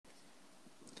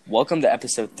Welcome to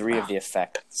episode 3 of The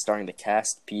Effect, starring the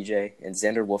cast, PJ, and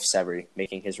Xander Wolf-Severy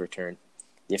making his return.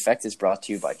 The Effect is brought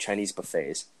to you by Chinese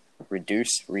buffets.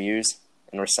 Reduce, reuse,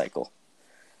 and recycle.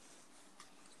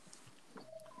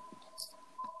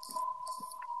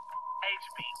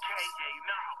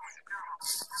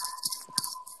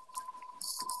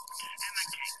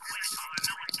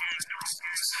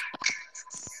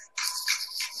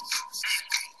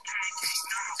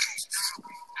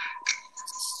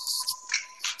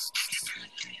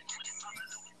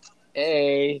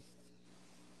 Hey,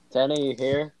 Tanner, you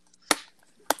here?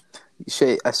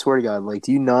 Shay, I swear to God,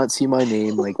 do you not see my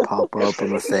name, pop up on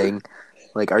the thing?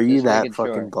 Are you Just that making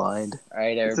fucking sure. blind? All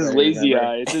right, It's everybody. his lazy remember,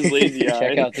 eye. It's his lazy eye.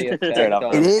 Check out The Effect Straight up.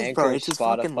 on It is, Anchor, bro. It's his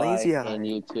fucking Spotify, lazy eye. and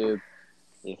YouTube.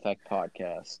 The Effect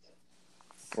Podcast.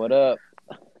 What up?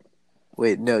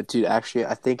 Wait, no, dude, actually,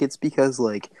 I think it's because,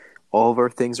 all of our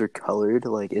things are colored.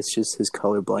 It's just his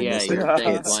color blindness. your I thing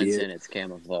can't see blends it. in. It's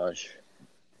camouflage.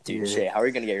 Dude, Yeah. Shay, how are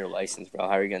you going to get your license, bro?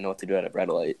 How are you going to know what to do at a red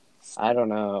light? I don't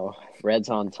know. Red's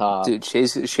on top. Dude,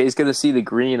 Shay's gonna see the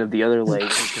green of the other light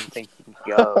and think he can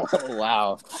go. Oh,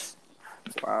 wow.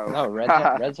 Wow. No,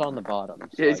 red's on the bottom.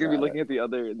 So Yeah, he's I gonna be got looking at the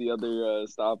other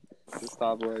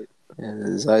stoplight. And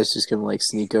his eyes just gonna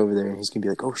sneak over there, and he's gonna be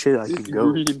like, "Oh shit, I can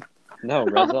go." Green. it. No,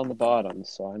 red's on the bottom,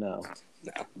 so I know.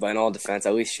 No. But in all defense,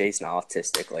 at least Shay's not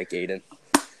autistic like Aiden.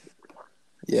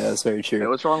 Yeah, that's very Hey, true.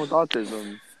 what's wrong with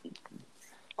autism?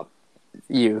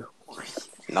 You.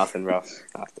 Nothing, bro.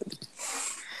 Nothing.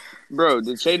 Bro,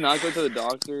 did Shay not go to the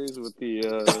doctors with the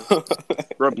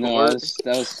report? No, that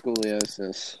was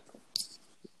scoliosis.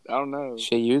 I don't know.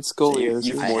 Shay, you had So scoliosis.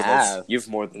 you've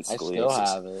more than I scoliosis. still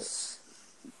have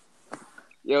it.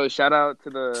 Yo, shout out to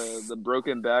the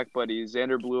broken back buddy.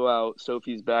 Xander blew out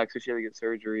Sophie's back, so she had to get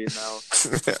surgery, and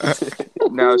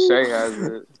now Shay has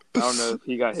it. I don't know if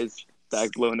he got his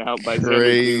back blown out by Xander too,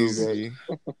 Crazy.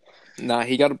 Nah,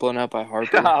 he got blown out by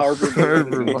Harper. Harper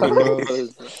blew blew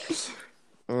it.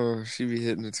 Oh, she be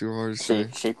hitting it too hard.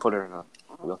 Shay put her in a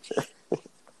wheelchair.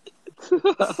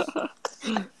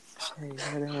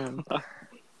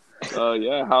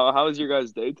 Yeah. How was your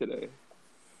guys' day today?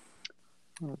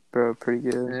 Bro, pretty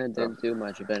good. Didn't do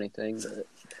much of anything, but...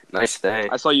 Nice day.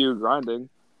 I saw you grinding.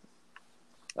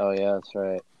 Oh, yeah, that's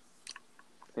right.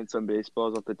 Hit some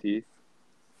baseballs off the tee.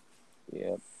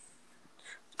 Yep.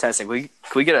 Testing. Can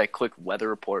we get a quick weather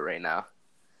report right now?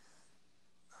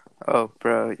 Oh,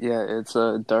 bro, yeah, it's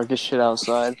dark as shit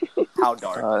outside. How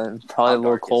dark? And probably How a little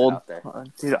dark is it cold. out there?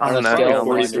 Dude, I On don't a know. scale of I'm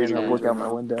 1 to standing 10, up, look out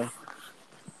my window.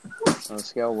 On a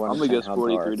scale of 1 I'm to gonna 10, guess how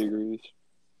 43 dark? degrees.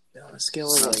 On a scale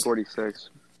Not 46.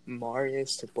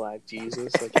 Marius to Black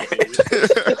Jesus,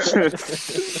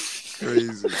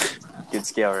 Crazy. Good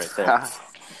scale right there.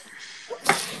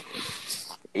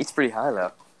 8's pretty high,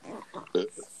 though.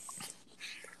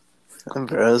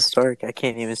 Bro, it's dark. I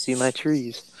can't even see my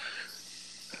trees.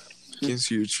 You can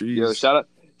see your trees. Yo, shout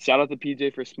out to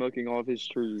PJ for smoking all of his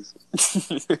trees.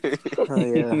 Oh,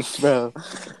 yeah, bro.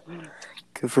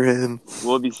 Good for him.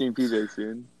 We'll be seeing PJ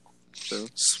soon. So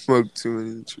Smoke too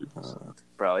many trees.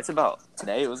 Bro, it's about...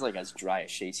 Today, it was as dry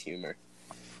as Shay's humor.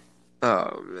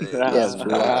 Oh, man. Yeah,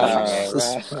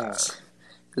 Wow.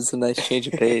 It's a nice change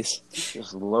of pace.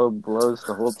 Just low blows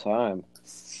the whole time.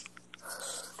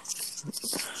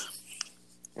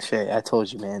 Shay, I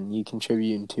told you, man, you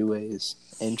contribute in 2 ways.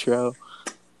 Intro,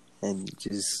 and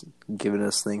just giving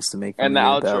us things to make and the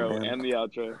money outro. about, man. And the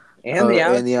outro. And the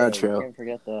outro. and the outro. You can't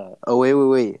forget that. Oh,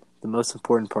 wait. The most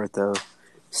important part, though,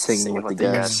 singing with the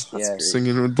guests. That's Yeah. great.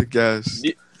 Singing with the guests.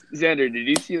 Xander, did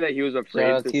you see that he was Shout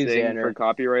afraid out to to you, sing Xander. for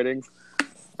copywriting?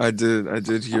 I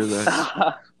did hear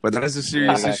that. But that is a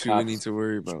serious Yeah, I got issue we cops. need to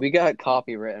worry about. We got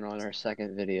copy written on our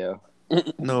second video.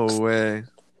 No way.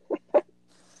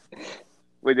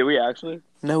 Wait, did we actually?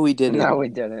 No, we didn't. No, we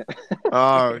didn't.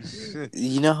 Oh, shit.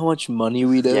 You know how much money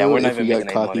we'd owe Yeah, we're not if we even got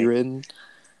making any money. copywritten?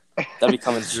 That'd be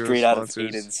coming Zero straight out of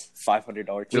sponsors. Aiden's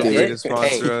 $500 Yeah, check. they can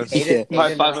sponsor us. Aiden,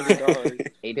 My Aiden,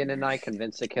 $500. Aiden and I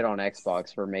convinced a kid on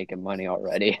Xbox we're making money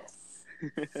already.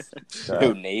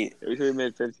 Who, Nate? We should have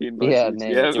made $15. Yeah,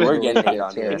 Nate. Yeah, Dude, we're Yeah. getting Nate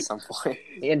on here at some point.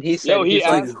 And he said, Yo, he he's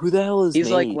like, Dude, who the hell is he's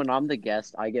Nate? like, when I'm the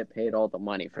guest, I get paid all the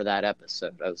money for that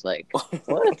episode. I was like,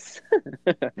 what?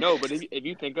 No, but if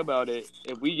you think about it,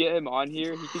 if we get him on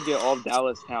here, he could get all of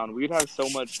Dallas town. We'd have so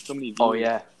many views. Oh,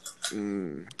 yeah. For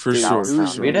Dude, sure.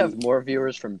 Dallas We'd have more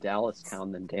viewers from Dallas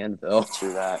town than Danville.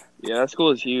 True that. Yeah, that school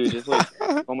is huge. It's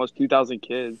almost 2,000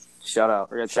 kids. Shout out.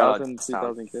 Or Shout 1,000, out.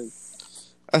 2,000 kids.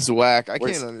 That's whack. I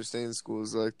Where's- can't understand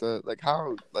schools like that.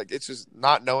 How, it's just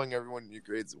not knowing everyone in your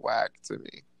grade's whack to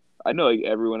me. I know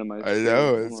everyone in my school. I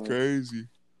know, it's crazy.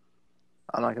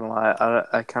 I'm not gonna lie,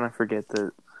 I kind of forget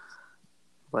that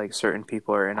like certain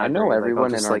people are in our I know grade.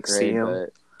 everyone like, I'll in just, our like, see grade, 'em.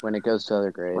 but when it goes to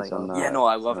other grades, Like, I'm not. Yeah, no,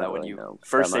 I love I that don't when really you know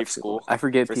first that day much of school. I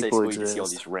forget First day of people school, you just see all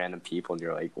exist. these random people, and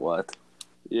you're like, what?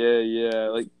 Yeah.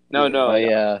 Like no. Oh Like,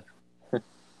 yeah.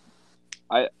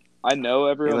 I know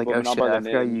You're everyone, like, but oh not shit, by their I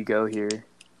forgot name. you go here.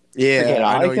 Yeah, Did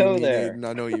I I know what you go mean, there? Aiden.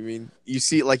 I know what you mean. You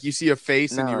see a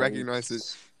face and you No, recognize it,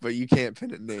 but you can't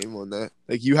pin a name on that.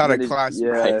 Like you had a Then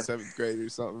classmate yeah. in 7th grade or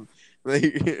something. Like,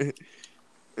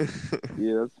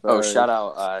 Yeah, that's Oh, fine. shout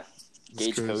out It's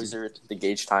Gage crazy. Kozer, the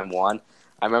Gage time one.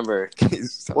 I remember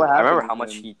What I happened remember to how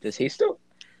much him? he. Does he still?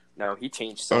 No, he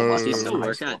changed so much. Does he Uh, from still high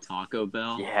work school. at Taco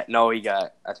Bell? Yeah, no, I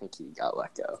think he got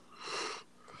let go.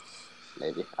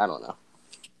 Maybe, I don't know.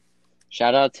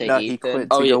 Shout out to No, he Ethan. quit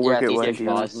Oh, to yeah, go work yeah, at Ethan Ethan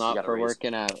Wendy's. He Fosnot got a for raise.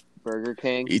 working at Burger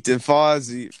King. Ethan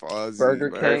Fozzie,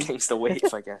 Burger man. King. Changed the wave,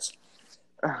 I guess.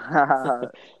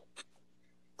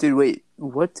 Dude, wait,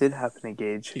 what did happen to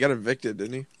Gage? He got evicted,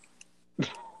 didn't he?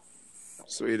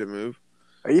 So he had to move.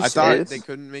 Are you I thought serious? they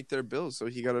couldn't make their bills, so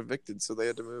he got evicted, so they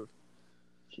had to move.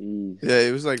 Jeez. Yeah,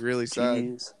 it was like really sad.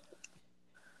 Jeez.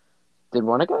 Did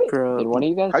one of you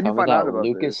guys How'd you tell me find that out about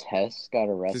Lucas this? Hess got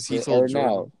Because he arrested? told Or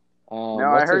Jordan. no? No,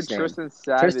 I What's heard his name? Tristan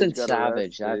Savage. Tristan got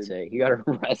Savage. arrested. That's it. He got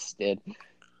arrested.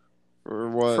 For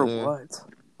what? For what?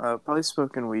 Probably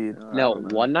smoking weed. I No,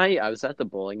 don't know. one night I was at the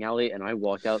bowling alley and I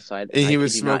walked outside. And he I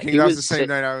was kid you not, smoking. he That was was the same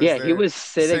night I was yeah, there. he was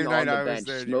sitting Same night on the I was bench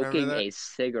there. Do you remember smoking that? a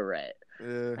cigarette.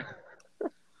 Yeah.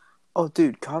 Oh,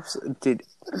 dude, cops, dude,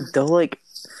 they'll like.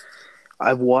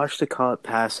 I watched a cop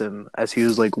pass him as he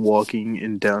was like walking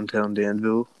in downtown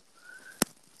Danville,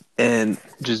 and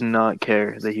just not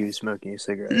care that he was smoking a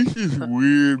cigarette. This is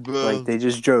weird, bro. Like they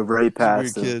just drove right He's a weird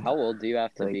past him. kid. How old do you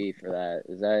have to Like- be for that?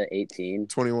 Is that 18?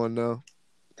 21 now.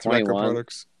 Tobacco 21?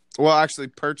 products. Well, actually,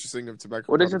 purchasing of tobacco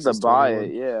What is products. it to buy 21.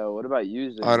 it? Yeah. What about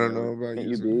using? I don't though? know about Can't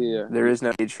using. you be? Yeah. There is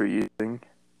no age for using.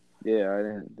 Yeah, I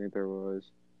didn't think there was.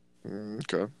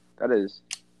 Okay.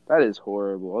 That is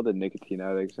horrible. All the nicotine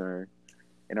addicts are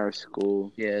in our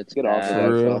school. Yeah, it's Get off of bad. that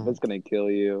For real. stuff. It's gonna kill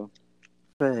you.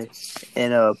 And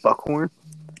Buckhorn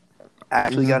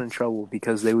actually Mhm. got in trouble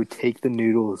because they would take the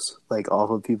noodles like off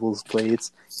of people's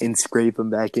plates and scrape them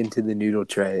back into the noodle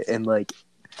tray, and like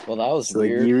Well, that was so like,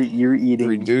 weird. you're eating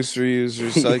Reduce, reuse, Yeah,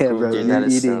 recycle. bro, Dude, you're that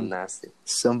is so eating- nasty.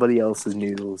 somebody else's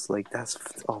noodles. Like that's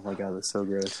oh my god, that's so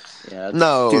gross. Yeah, it's-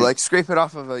 No, Dude. like scrape it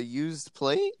off of a used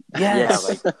plate?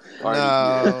 Yes, Yeah, like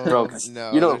No. bro, 'cause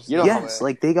No, you don't there's you don't no have yes, way.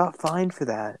 like they got fined for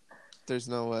that. There's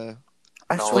no way.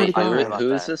 I No, swear Wait, to I God, heard about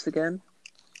who is that. this again?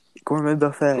 gourmet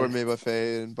buffet. Gourmet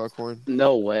buffet in Buckhorn.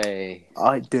 No way.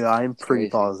 I'm pretty Crazy.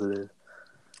 positive.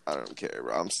 I don't care,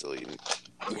 bro. I'm still eating.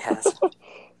 Yes.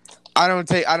 I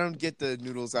don't get the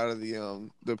noodles out of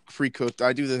the pre-cooked.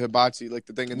 I do the hibachi, like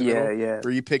the thing in the Yeah, middle, yeah.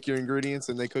 where you pick your ingredients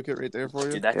and they cook it right there for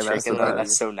you. Dude, that Yeah, that's chicken what though, I that's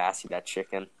do. so nasty. That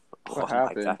chicken. What Oh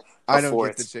happened? my god. I don't Before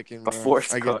get the it's- chicken, bro. Before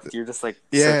it's I get cooked, the, you're just like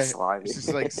yeah, so slimy. it's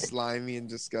just like slimy and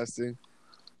disgusting.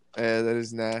 Yeah, that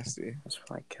is nasty. That's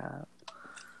for my cat.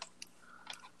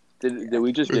 Did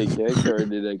we just get kicked or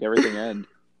did like everything end?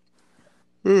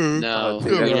 No,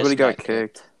 Dude, we just everybody got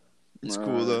kicked. It's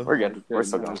cool though. We're good. We're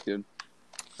still That's going. good.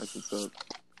 That's what's up.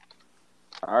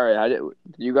 All right, did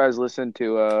you guys listen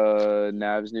to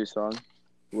Nav's new song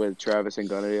with Travis and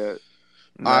Gunna yet?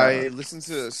 No. I listened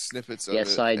to snippets of it.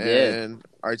 Yes, I did. And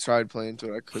I tried playing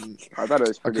to it. I couldn't. I thought it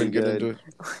was I pretty couldn't get good.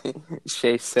 into it.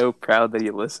 Shay's so proud that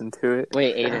he listened to it.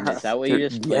 Wait, Aiden, is that what you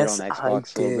just played Yes, on I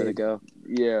Xbox a little bit did. ago?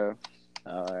 Yeah,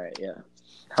 All right, yeah.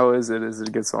 How is it? Is it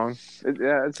a good song?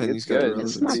 it's And he's got good. it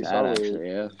It's on. It's pretty not bad, solid. actually,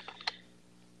 yeah.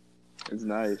 It's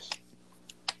nice.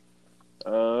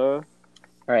 All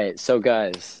right, so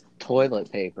guys,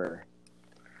 toilet paper.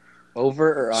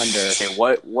 Over or under? Okay,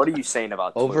 what are you saying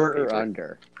about Over toilet or paper?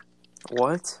 under?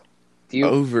 What? Do you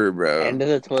Over, bro. end of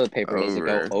the toilet paper? Does it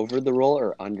go Over. over the roll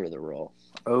or under the roll?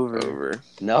 Over. Over.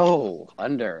 No,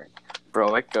 under.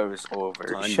 Bro, it goes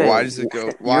over. Under. Shay, Why does it go?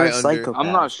 you're Why a under? psychopath.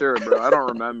 I'm not sure, bro. I don't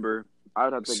remember. I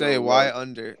would have to Say go why look.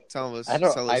 under? Tell us. I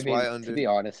don't. Tell I us mean, why to under. be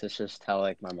honest, it's just how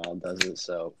like my mom does it.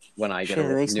 So when I get Shit, a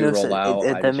that makes new no roll sense. out,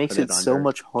 I That just makes put it so under.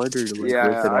 much harder to like Yeah,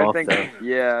 rip it I off. think. Though.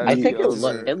 Yeah, I think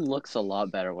over. it looks a lot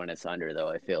better when it's under, though.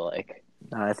 I feel like.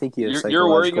 Nah, I think you have You're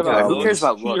worrying psychological about problems. Who cares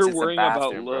about looks? You're It's the worrying about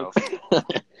bathroom, bro.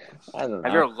 looks. I don't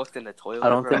Have you know. ever looked in the toilet? I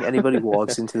don't bro? think anybody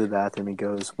walks into the bathroom and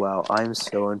goes, "Wow, I'm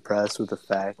so impressed with the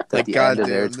fact that Like the end of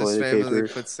their goddamn, this toilet family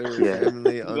paper puts their Yeah.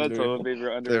 family That under. toilet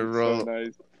paper under their is so roll.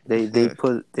 nice. they Yeah.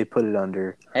 put it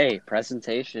under." Hey,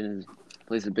 presentation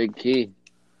plays a big key.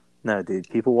 No, dude.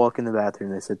 People walk in the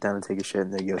bathroom, they sit down and take a shit,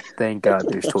 and they go, "Thank God,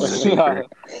 there's toilet Yeah. paper."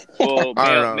 Well,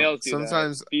 I don't know. males do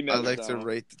Sometimes that. Females I like to don't.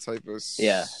 rate the type of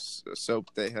Yeah. soap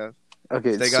they have.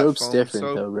 Okay, They got soap's foam different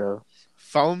soap. though, bro.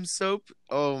 Foam soap?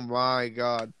 Oh my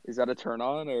god. Is that a turn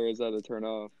on or is that a turn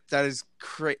off? That is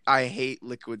crazy. I hate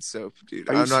liquid soap, dude.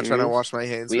 Are you I'm not trying to serious? wash my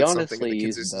hands We with something in honestly the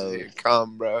use consistency both. of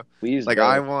cum, bro. We use Like, both.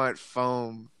 I want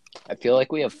foam. I feel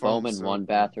like we have Foam foam in soap. one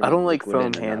bathroom. I don't and like liquid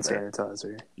foam in hand another.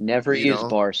 sanitizer. Never You use don't?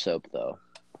 bar soap though.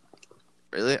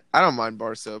 Really? I don't mind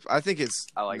bar soap. I think it's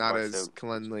I like not bar as soap.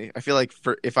 cleanly. I feel like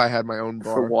if I had my own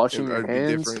bar, For washing your I'd be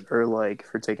hands different. or like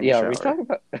for taking Yeah, a are shower? we talking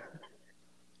about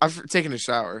I've taken a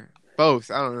shower.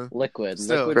 Both. I don't know. liquid?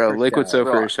 Still. Liquid Bro, for liquid shower. soap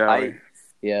for Bro, a shower.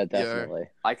 Yeah, definitely.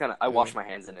 I wash my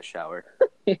hands in the shower.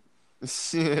 Wait,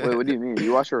 what do you mean?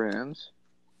 You wash your hands?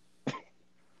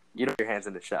 You don't wash your hands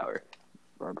in the shower.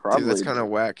 Bro, probably. Dude, that's kind of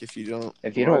whack if you don't.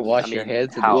 If you What? don't wash I your mean,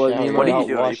 hands in how? the Well, I shower, mean, What you're are not you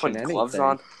doing? Are you washing putting gloves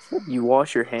anything on? You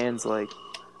wash your hands like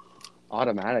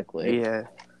automatically. yeah.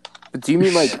 But do you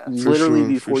mean like Yeah, literally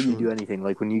sure, for before you sure. do anything?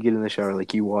 Like when you get in the shower,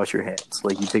 like you wash your hands,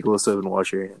 like you take a little soap and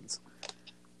wash your hands.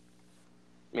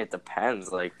 I mean, it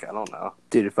depends. Like, I don't know.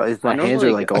 Dude, if my I hands are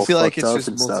normally- like all I feel like fucked it's up just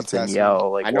and stuff, then multitasking. yeah,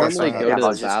 I'll like I wash normally my go Yeah, hands. to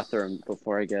I'll the just- bathroom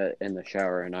before I get in the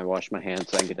shower, and I wash my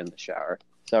hands, then get in the shower.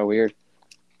 Is that weird?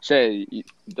 Shay,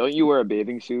 don't you wear a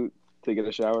bathing suit to get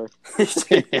a shower?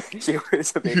 She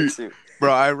wears a bathing suit.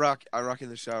 Bro, I rock in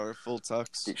the shower full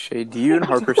tux. Shay, do you and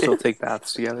Harper still take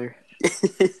baths together?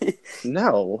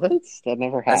 No, what? That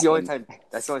never happened. That's the only time.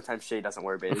 That's the only time Shay doesn't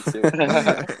wear a bathing suit.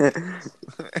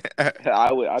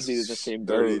 I'd be in the same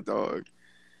Dirty boat. dog.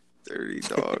 Dirty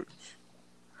dog.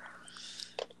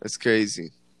 That's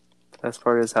crazy. Best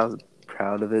part is how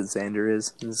proud of it Xander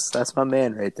is. That's my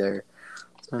man right there.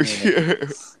 That's my man.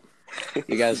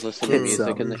 You guys listen to Get music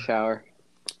in some. the shower?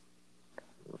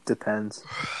 Depends.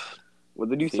 What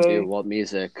did you If you say? do, what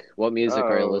music? What music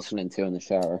are you Oh. listening to in the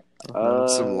shower?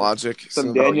 Some Logic.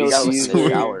 some Daniel you gotta Caesar, listen to the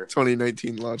shower.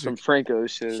 2019 Logic. some Frank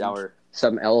Ocean. Shower.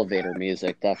 Some elevator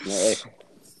music, definitely.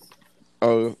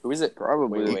 Oh, Who is it?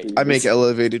 Probably. Wait. I make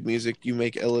elevated music. You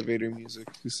make elevator music.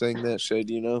 Who's saying that, Shay?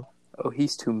 Do you know? Oh,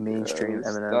 he's too mainstream,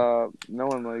 Eminem. Stop. No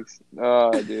one likes.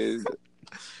 Oh, dude.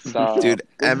 Stop. Dude,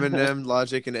 Eminem,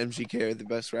 Logic, and MGK are the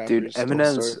best rappers. Dude, Don't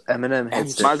Eminem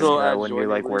hits Might as well different add when you're Jordan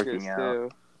like Lucas, working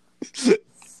out. too.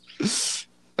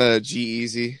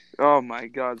 G-Eazy. Oh my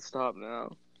God! Stop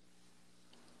now.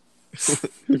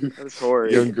 That's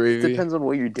horrid. Young Gravy. Depends on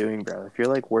what you're doing, bro. If you're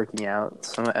like working out,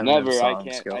 some of Eminem's Never. I songs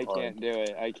can't. go I hard. can't do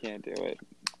it. I can't do it.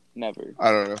 Never.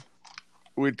 I don't know.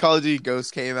 When Call of Duty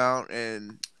Ghost came out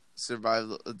and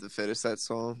Survival of the Fittest, that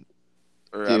song.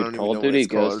 Or I don't Dude, even Call know of what Duty it's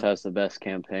Ghost called. has the best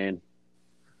campaign.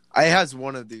 It has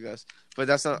one of the best, but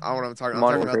that's not what I'm talking. I'm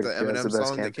Modern talking about the Warfare 2 has Eminem the best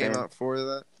song that came campaign. out for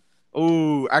that.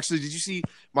 Oh, actually, did you see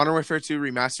Modern Warfare 2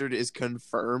 Remastered is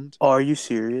confirmed? Oh, are you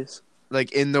serious?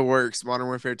 Like in the works, Modern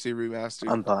Warfare 2 Remastered.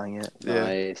 I'm buying it. Yeah.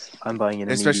 Nice. I'm buying it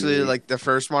Especially immediately. like the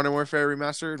first Modern Warfare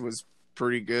Remastered was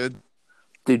pretty good.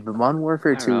 Dude, but Modern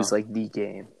Warfare I don't 2 know. is like the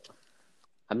game.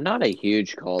 I'm not a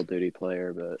huge Call of Duty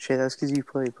player, but Shay, that's because you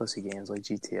play pussy games like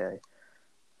GTA.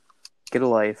 Get a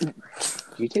life.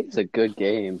 GTA is a good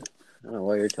game. I don't know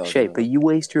what you're talking Shay, about. but you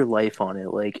waste your life on it.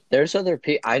 Like There's other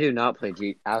people. I do not play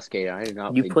Ask Aiden. I do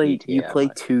not play GTA. you play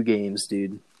 2 games,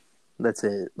 dude. That's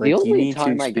it. Like The you only need to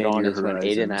time I get expand on your is when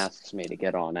horizons. Aiden asks me to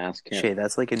get on. Ask him. Shay,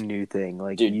 that's like a new thing.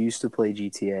 Like Dude. you used to play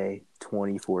GTA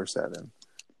 24/7.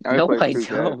 Now he No, plays I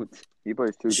 2K. don't. He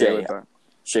plays 2K Shay. with that.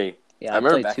 Shay. Yeah, I I,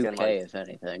 remember play back in, 2K like- if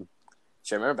anything.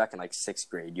 Shay, I remember back in like 6th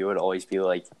grade, you would always be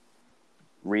like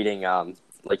reading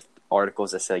like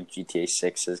articles that said like, GTA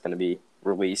 6 is going to be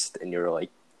released, and you were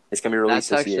like, it's going to be released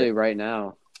That's this actually year. right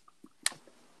now.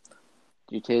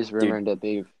 GTA's rumored to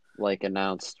be like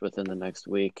announced within the next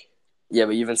week. Yeah,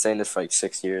 but you've been saying this for like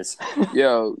 6 years.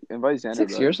 Yo, invite Xander.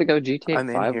 6 back. years ago, GTA I'm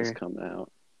in 5 was here. coming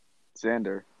out.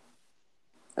 Xander.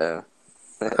 Oh,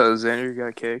 Xander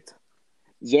got kicked.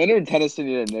 Xander and Tennyson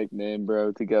need a nickname,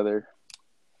 bro. Together.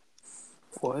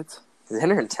 What?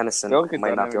 Xander and Tennyson Don't get might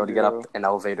that not be able to get out, up an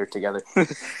elevator together.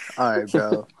 All right,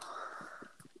 bro.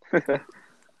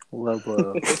 Low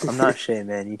blow. I'm not Shay,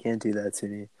 man. You can't do that to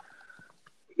me.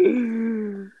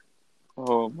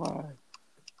 Oh my!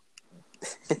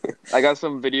 I got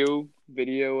some videos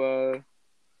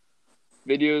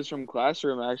from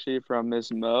classroom actually from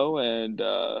Miss Mo and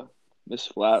Miss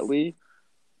Flatley.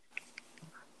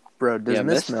 Bro, does Yeah,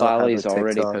 Miss Miss Mel have a Folly's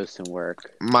already TikTok? posting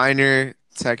work. Minor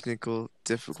technical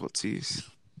difficulties.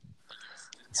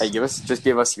 Hey, give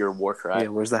us your war cry. Yeah,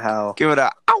 where's the howl? Give it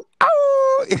a ow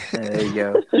ow. There you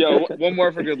go. Yo, one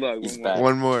more for good luck. He's One more. back.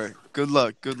 One more. Good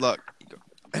luck. Good luck.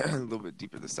 A little bit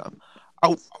deeper this time.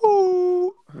 Ow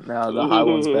ow. No, the high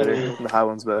one's better. The high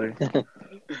one's better.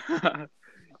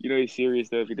 You know he's serious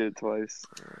though if he did it twice.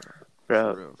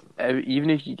 Bro, even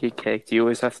if you get kicked, you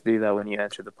always have to do that when you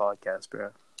enter the podcast, bro.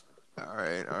 All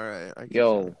right. I get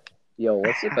Yo, you. Yo,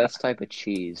 what's the best type of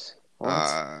cheese? What?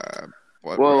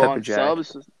 Well, Pepper on Jack.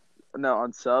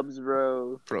 subs,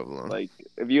 bro. Provolone. Like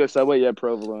if you go Subway, yeah,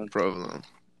 provolone. Provolone.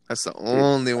 That's the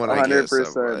only one I get at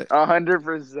Subway.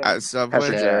 100%. At Subway,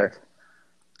 Pepper Cheddar. Jack.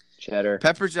 Cheddar.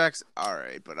 Pepper Jack's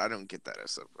alright, but I don't get that at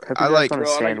Subway. Pepper I Jack's like on a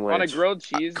Bro, on a sandwich. grilled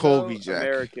cheese, Colby though, Jack.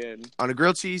 American. on a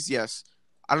grilled cheese. Yes,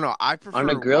 I don't know. I prefer On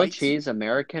a grilled white cheese,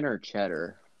 American or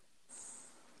cheddar?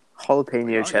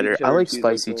 Jalapeno I'll eat cheddar. I cheddar like cheese,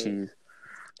 spicy okay. cheese.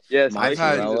 Yeah, I've spicy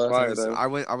had- cheese is fire, though.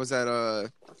 I was at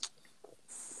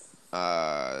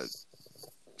I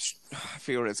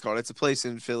forget what it's called. It's a place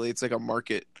in Philly. It's like a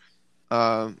market,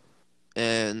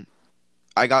 and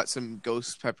I got some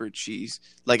ghost pepper cheese.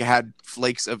 Like, I had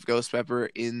flakes of ghost pepper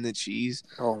in the cheese.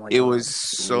 Oh my god. It was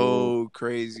so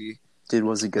crazy. Dude,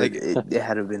 was it good? like- It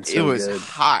had to have been so It was good.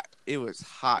 hot. It was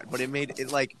hot, but it made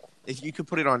it like if you could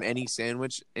put it on any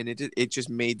sandwich, and it just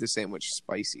made the sandwich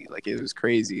spicy. Like, it was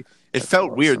crazy. It That's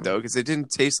felt weird awesome. though, because it didn't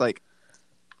taste like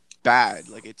bad.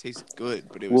 Like, it tasted good,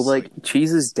 but it was Well, like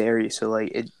cheese is dairy, so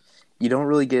like you don't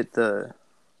really get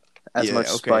as Yeah, much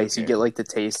okay, spice. You okay. get like the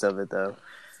taste of it though.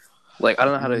 Like, I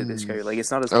don't know how to describe it. Like, it's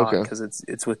not as hot Okay. because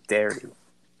it's with dairy.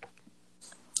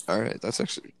 all right. That's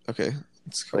actually okay.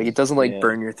 It's cool. Like, it doesn't like Yeah.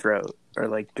 burn your throat or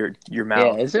like your Yeah,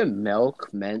 mouth. isn't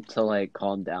milk meant to like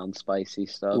calm down spicy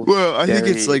stuff? Well, I think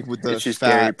it's Dairy- like with the it's just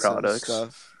dairy fats and products.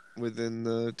 stuff within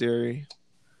the dairy.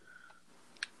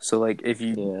 So like, if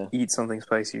you Yeah, eat something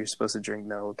spicy, you're supposed to drink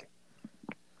milk.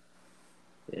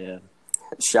 yeah.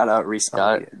 Shout out Reese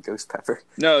Scott, Oh, yeah. Ghost Pepper.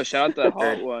 No, shout out the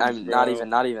hot ones, I'm bro.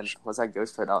 not even. Was that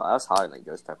Ghost Pepper? No, that was hotter than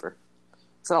Ghost Pepper.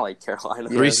 It's not like Carolina.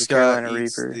 Yeah, Reese the Scott Carolina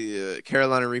eats Reaper. the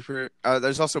Carolina Reaper.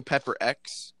 There's also Pepper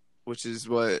X, which is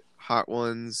what Hot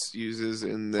Ones uses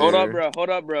in their. Hold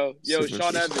up, bro. Yo, signature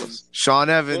Sean sauce. Evans. Sean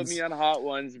Put Evans. me on hot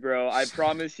ones, bro. I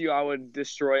promise you I would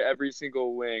destroy every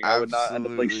single wing. I would not end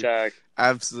up like Absolutely. Shaq.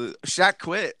 Absolutely. Shaq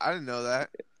quit. I didn't know that.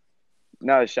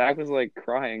 No, Shaq was like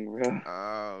crying, bro.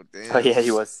 Oh, damn. Oh yeah,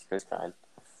 he was crying.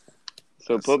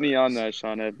 So That's put me on nice. that,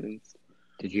 Sean Evans.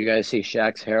 Did you guys see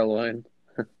Shaq's hairline?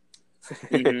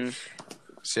 Mhm.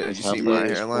 Shit, did you How see big my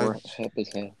his hairline? forehead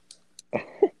is hair.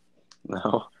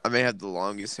 No. I may have the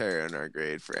longest hair in our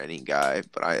grade for any guy,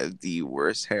 but I have the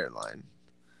worst hairline.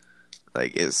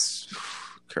 Like, it's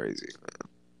crazy,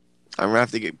 man. I'm gonna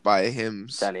have to buy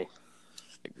Hims, Danny,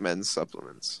 like men's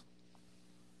supplements.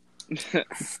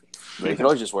 but you could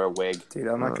always just wear a wig. Dude,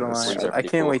 I'm not gonna Those lie. wigs are I pretty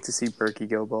can't cool. wait to see Berkey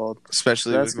go bald.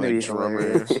 Especially That's with my gonna be drummer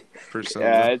hilarious. persona.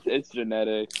 Yeah, it's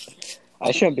genetic.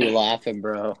 I shouldn't be laughing,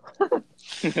 bro.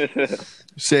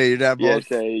 Shay, your dad Yeah, bald?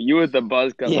 Shay, you with the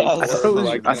buzz cut. Yeah, I thought it was,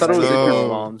 Like, I thought it was if no. your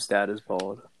mom's dad is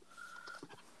bald.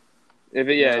 If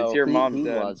it, yeah, No, it's your mom's he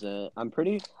dad. wasn't. I'm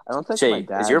pretty. I don't think Jay, my is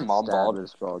dad's your mom dad bald?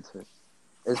 is bald too.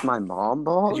 Is my mom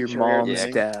bald? Your sure, mom's yeah.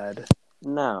 dad.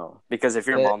 No. Because if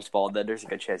your Yeah. mom's bald, then there's a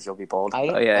good chance you'll be bald. I,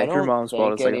 Oh yeah, I if your don't mom's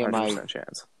bald, it's think like any of 100%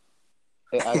 chance.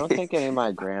 I don't think any of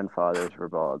my grandfathers were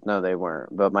bald. No, they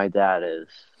weren't. But my dad is.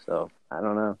 So I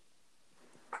don't know.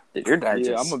 Dude, your dad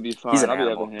Yeah, just I'm gonna be fine. he's an I'll be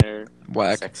animal. having hair.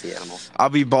 Whack. Sexy animal. I'll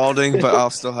be balding, but I'll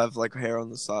still have like hair on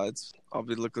the sides. I'll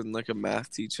be looking like a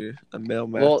math teacher, a male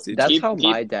math Well, teacher. that's Keep- how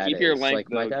my keep- dad keep is. your length, Like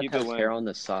my though. dad Keep the has length. hair on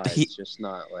the sides, He- just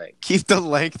not like. Keep the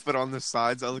length, but on the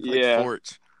sides, I look Yeah. like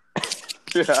Forge.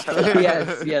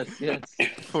 yes.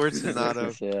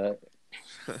 Fortunato. Yeah.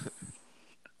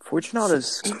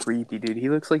 Fortunato's creepy, dude. He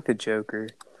looks like the Joker.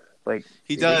 Like,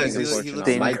 He Yeah, does. he's He a looks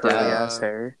thin, My like curly dad- ass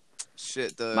hair.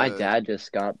 shit. The My dad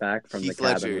just got back from the Heath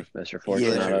cabin Ledger. with Mr. Heath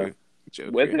Fortunato. Ledger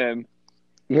Joker. With him.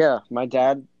 Yeah, my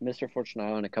dad, Mr.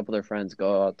 Fortunato, and a couple of their friends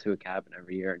go out to a cabin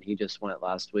every year, and he just went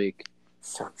last week.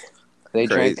 They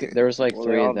Crazy. drank. There was like Well,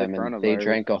 they 3 all of have them, the and they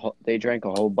coronavirus. drank a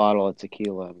whole bottle of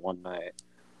tequila in one night.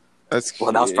 That's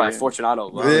Well, that was probably Yeah. Fortunato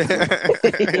alone.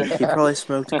 He probably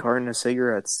smoked a carton of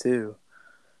cigarettes too.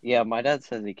 Yeah, my dad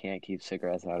says he can't keep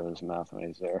cigarettes out of his mouth when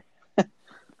he's there. I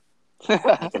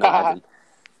can imagine.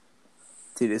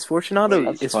 Dude, is Fortunato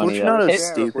That's is funny, Fortunato though.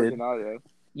 stupid?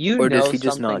 You Or does know he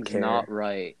just not something's care? not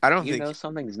right. I don't You think- know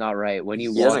something's not right when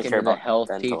you He doesn't walk care into the about health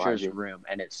dental teacher's hygiene. room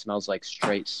and it smells like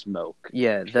straight smoke.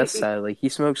 Yeah, that's sad. Like, he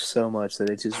smokes so much that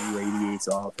it just radiates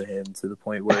off of him to the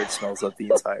point where it smells up the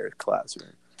entire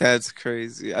classroom. That's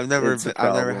crazy. I've never It's a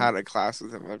I've never problem. had a class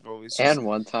with him. I've always just, And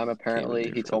one time, apparently,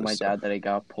 Can't he do told for my himself. dad that he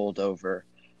got pulled over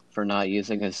for not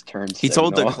using his turn he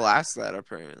told the signal. class that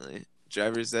apparently.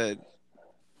 Driver's ed.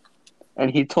 And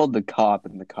he told the cop,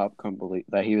 and the cop couldn't believe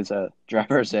that he was a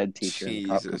driver's ed teacher. And the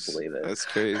cop couldn't Jesus, believe it. that's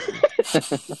crazy.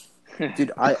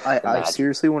 Dude, I Imagine.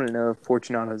 seriously want to know if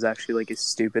Fortunato is actually like as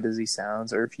stupid as he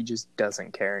sounds, or if he just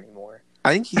doesn't care anymore.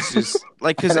 I think he's just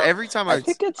like because every time I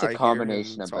think it's a hear him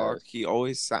combination of talk, both. he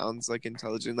always sounds like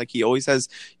intelligent. Like he always has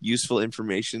useful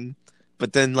information,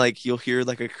 but then like you'll hear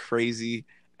like a crazy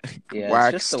Yeah, it's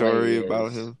whack just the way story he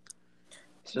about is. him.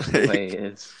 It's just the way he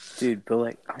is. Dude, but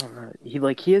like I don't know.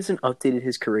 He hasn't updated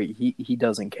his career. He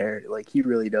doesn't care. Like he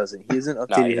really doesn't. He hasn't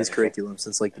updated he his doesn't care. curriculum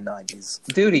since like the 90s.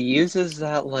 Dude, he uses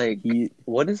that He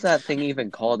what is that thing even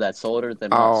called that's older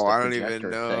than us? Oh, The I don't projector even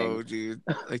know, thing. dude.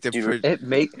 Like the Dude,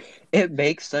 It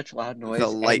makes such loud noise. The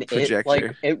light and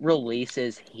projector. it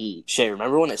releases heat. Shay,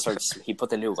 remember when it starts? He put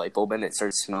the new light bulb in. It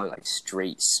started smelling like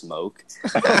straight smoke.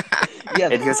 Yeah,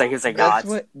 And he was like, that's God,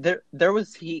 what there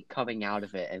was heat coming out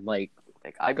of it, and like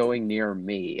I going near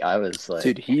me. I was like,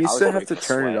 dude, he I used was to over have to here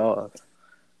turn it sweating. off.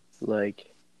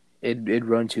 Like it'd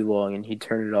run too long, and he'd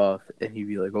turn it off, and he'd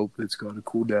be like, "Oh, it's gotta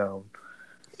cool down."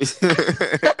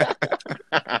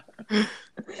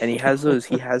 And he has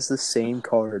the same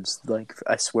cards, like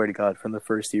I swear to God, from the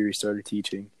first year he started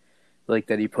teaching, like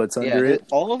that he puts under it,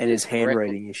 all of and his curriculum-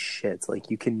 handwriting is shit. Like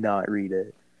you cannot read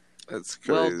it. That's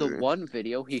Well, crazy. the one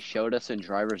video he showed us in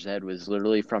driver's ed was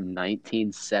literally from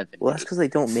 1970. Well, that's because they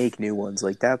don't make new ones.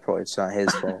 Like that part's not his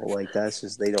fault. Like that's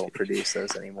just they don't produce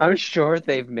those anymore. I'm sure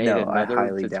they've made No, I another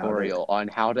highly doubt tutorial on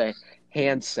how to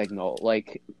hand signal.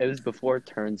 Like it was before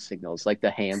turn signals, like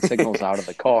the hand signals out of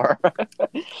the car.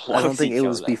 I don't think it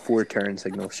was before turn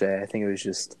signal, Shay. I think it was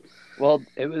just Well,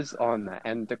 it was on that,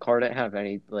 and the car didn't have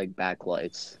any like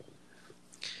backlights.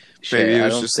 Shay. Maybe it I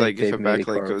was don't just think like if they've a made a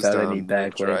backlight car goes without down any when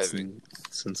backlights driving.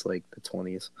 since like the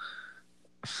 20s.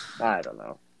 I don't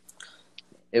know.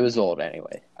 It was old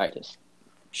anyway.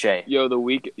 Shay. Yo, the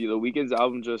Weeknd's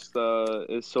album just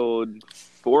is sold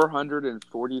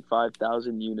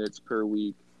 445,000 units per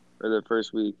week, or the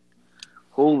first week.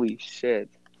 Holy shit,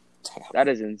 that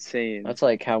is insane. That's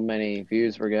like how many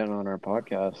views we're getting on our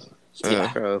podcast.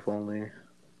 Yeah. Oh, if only.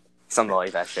 Something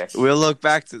like that, Shay. We'll look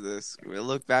back to this. And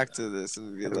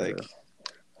be like,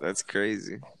 that's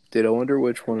crazy. Dude, I wonder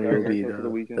which one it'll be For the though,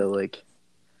 Weeknd. that like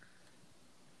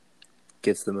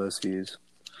gets the most views.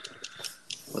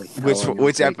 Like how long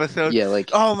Which it'll take. episode? Yeah, like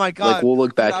Oh my god! like we'll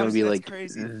look back Dude, and it'll be that's like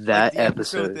crazy. that Like, the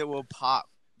episode. that will pop.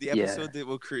 The Yeah. episode that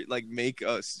will create make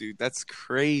us, dude. That's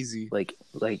crazy. Like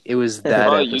it was that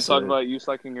Oh, episode. you talk about you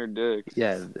sucking your dick.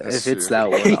 Yeah, That's if it's true. that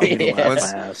one, I'm gonna laugh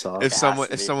Once- my ass off. If It has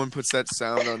to be. someone puts that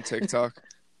sound on TikTok,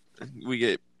 we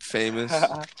get famous.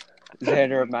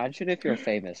 Xander, imagine if you're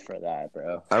famous for that,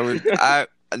 bro. I would. I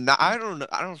don't know.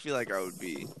 I don't feel like I would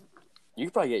be. You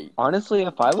could probably get. Honestly,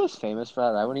 if I was famous for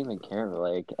that, I wouldn't even care.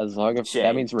 Like, as long as Shit.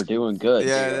 that means we're doing good.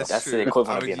 Yeah, dude. That's true. the I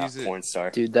equivalent of would being a use it. porn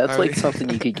star. Dude, that's I like mean- something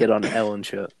you could get on Ellen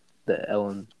show. The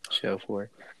Ellen show for.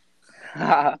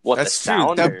 What That's the true.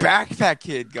 sound? The or- backpack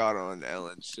kid got on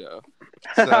Ellen's show.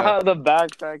 So, The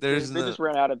backpack. There's They no- just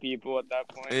ran out of people at that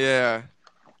point. yeah.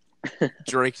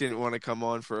 Drake didn't want to come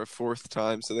on for a fourth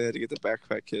time, so they had to get the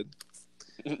backpack kid.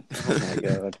 Oh my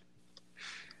god.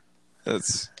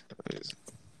 That's amazing.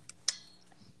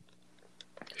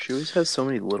 She always has so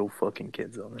many little fucking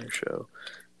kids on their show.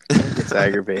 It's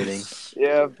aggravating.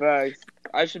 Yeah, facts.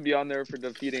 I should be on there for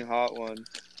defeating Hot One.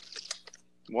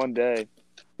 One day.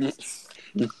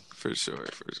 For sure.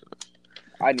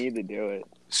 I need to do it.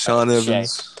 Sean Shay.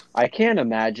 Evans. I can't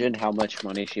imagine how much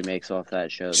money she makes off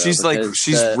that show. Though, She's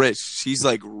because rich. She's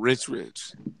like rich.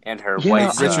 And her Yeah,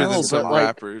 wife. I Richer know, than but, some like,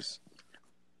 rappers.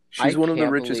 She's I one of the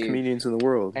can't richest believe- comedians in the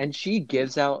world. and she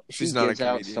gives out. She's not a gives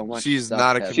out comedian. so much. She's stuff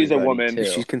not a to comedian. She's a everybody, woman.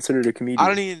 too. She's considered a comedian.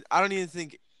 I don't even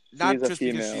think. Not She's a just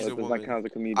female. because she's a It does not woman. count as a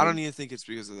comedian. I don't even think it's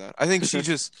because of that. I think she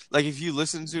just like if you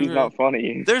listen to She's her. not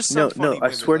funny. There's some No, funny I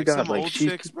women. swear to God, some like, old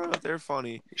she's- chicks, bro. They're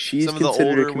funny. She's Some of the considered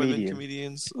older a women comedian.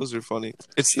 comedians, those are funny.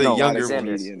 It's She's the not younger like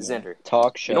ones. comedian. Xander.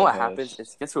 Talk show. You know what host. happens? It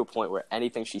gets to a point where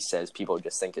anything she says, people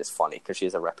just think is funny because she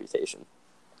has a reputation.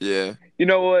 Yeah, You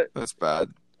know what? that's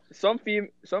bad. Some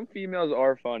females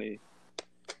are funny.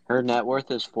 Her net worth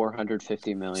is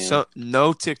 $450 million. So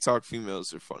no TikTok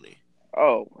females are funny.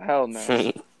 Oh, hell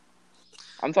no.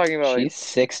 I'm talking about She's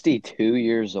 62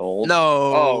 years old. No.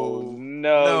 Oh,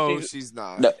 no. She's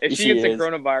not. No, If she gets the is.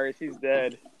 coronavirus, she's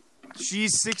dead.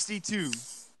 She's 62.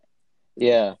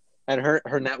 Yeah, and her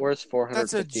net worth's $450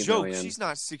 That's a joke. million. She's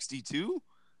not 62.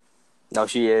 No,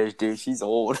 she is, dude. She's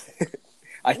old.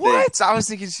 I think. What? I was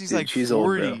thinking she's Dude, like she's old,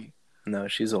 40. bro. No,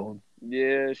 she's old.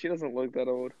 Yeah, she doesn't look that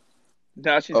old.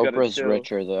 Now she's got to Oprah's chill.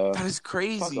 richer though. That is Fuck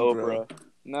crazy, Oprah. bro.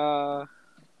 Nah.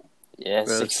 Yeah,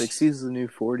 Bro, 60 is the new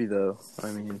 40, though.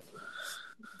 I mean,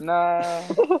 Nah.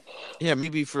 Yeah,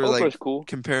 maybe for Oprah's like cool.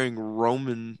 comparing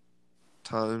Roman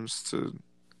times to.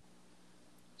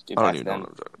 Dude, I don't back even know then. what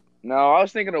I'm talking No, I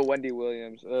was thinking of Wendy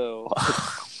Williams. Oh.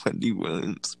 about. Wendy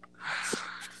Williams.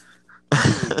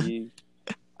 She's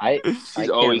I can't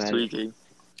always imagine. tweaking.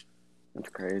 That's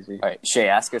crazy. All right, Shay,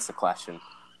 ask us a question.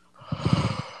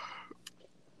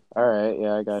 All right,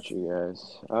 yeah, I got you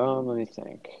guys. Let me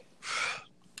think.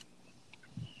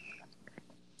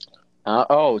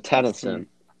 Tennyson.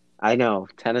 I know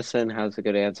Tennyson has a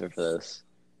good answer for this.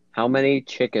 How many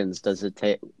chickens does it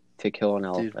take to kill an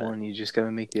elephant? Dude, one, you just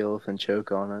gotta make the elephant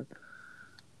choke on it.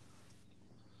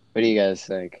 What do you guys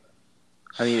think?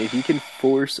 I mean, if you can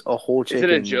force a whole Is it chicken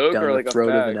a joke down or the like a throat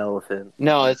of fact? an elephant,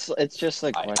 No, it's just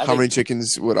like I question. How many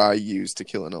chickens would I use to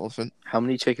kill an elephant? how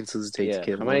many chickens does it take to Yeah,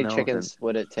 kill how many an chickens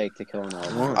would it take to kill an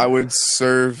elephant? One. I would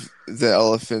serve the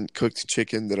elephant cooked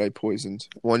chicken that I poisoned.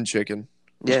 One chicken.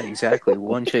 elephant? Yeah, exactly.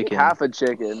 One chicken. Half a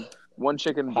chicken. One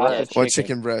chicken Half a breast. One Chicken.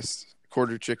 chicken breast.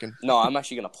 Quarter chicken. No, I'm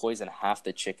actually gonna poison half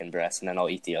the chicken breast and then I'll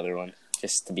eat the other one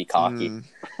just to be cocky.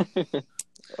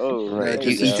 Oh, Right,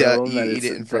 You just eat show that. You eat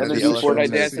it in front And of then the do Fortnite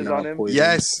elephant. dances on him?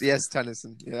 Yes,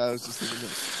 Tennyson. Yeah, I was just thinking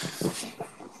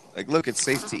that. Like, look, it's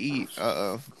safe to eat.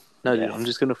 Uh-oh. No, dude, Yeah. I'm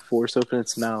just gonna force open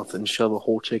its mouth and shove a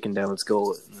whole chicken down its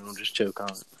gullet, and then I'll just choke on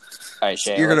it. All right,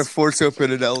 Shay. You're going to let's- force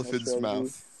open an elephant's That's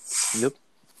mouth. Yep.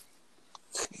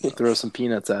 Throw some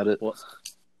peanuts at it.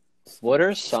 What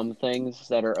are some things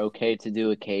that are okay to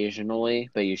do occasionally,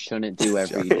 but you shouldn't do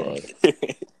every Jack off.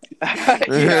 day?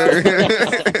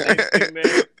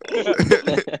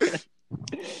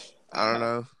 I don't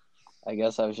know. I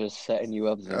guess I was just setting you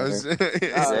up, I was,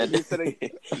 Xander. He's sitting-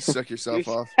 you suck yourself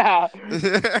off.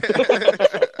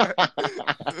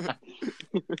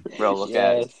 Bro, look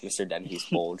Yes. at Mr. Dennehy's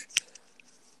bulge.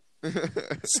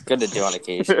 It's good to do on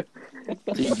occasion.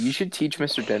 Dude, you should teach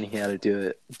Mr. Denny how to do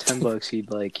it. $10, he'd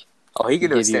like Oh, he can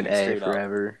do it give you an standing A straight up.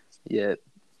 forever. Yeah,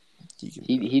 He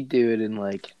can- he'd do it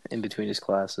in between his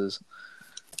classes.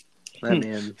 That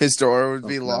man. His door would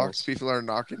be Something locked. else. People are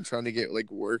knocking, trying to get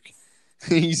like work.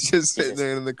 He's just sitting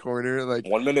there in the corner, like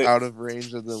 1 minute. out of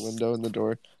range of the window and the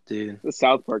door. Dude, The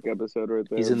South Park episode right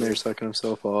there. he's in there sucking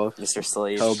himself off. Mr.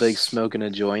 Slave. Hell big smoking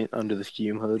a joint under the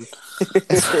fume hood.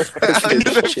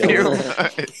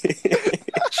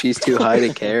 She's too high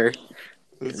to care.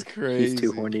 That's crazy. He's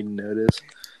too horny to notice.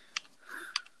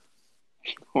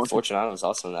 Fortunato's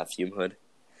also in that fume hood.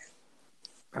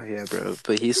 Oh yeah, bro.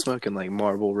 But he's smoking like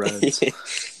Marlboro Reds.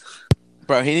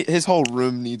 Bro, his whole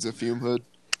room needs a fume hood.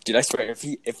 Dude, I swear,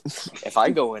 if I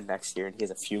go in next year and he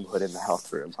has a fume hood in the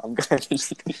health room, I'm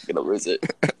just gonna lose it.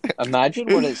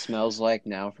 Imagine what it smells like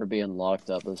now for being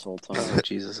locked up this whole time. Oh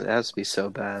Jesus, it has to be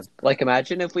so bad. Like,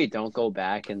 imagine if we don't go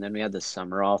back and then we had the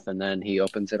summer off and then he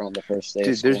opens it on the first day.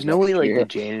 Dude, of school there's no way next like year. the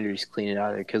janitors clean it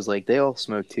either, because like they all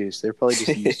smoke too, so they're probably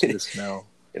just used to the smell.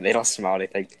 They don't smell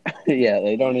anything. Yeah,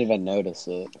 they don't even notice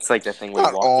it. It's like the thing we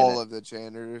Not walk all in. of the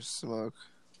janitors smoke.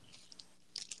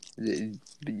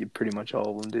 Pretty much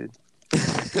all of them, dude.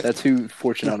 That's who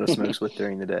Fortunato smokes with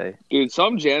during the day. Dude,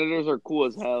 some janitors are cool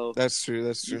as hell. That's true.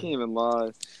 That's You true. can't even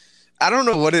lie. I don't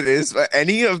know what it is, but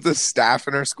any of the staff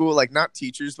in our school, like not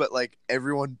teachers, but like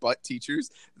everyone but teachers,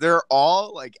 they're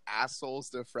all like assholes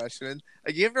to freshmen.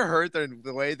 Like, you ever heard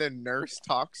the way the nurse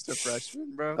talks to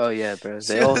freshmen, bro? Oh yeah, bro.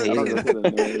 They all hate don't him. know who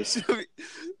the nurse.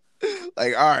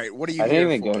 Like, all right, what are you I here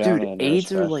didn't even for? go down Dude, to the nurse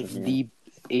AIDS are like freshman year.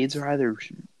 AIDS are either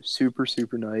super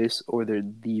nice or they're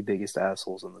the biggest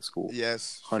assholes in the school.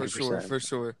 Yes, for 100%. sure, for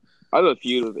sure. I have a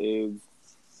feud with AIDS.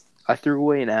 I threw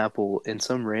away an apple and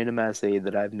some random ass aide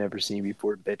that I've never seen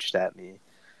before bitched at me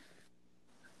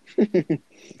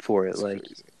for it. That's Like,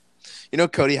 crazy. You know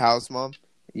Cody Howe's mom?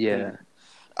 yeah.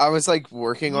 I was like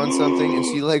working on something and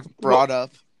she brought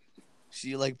up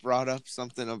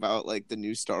something about like the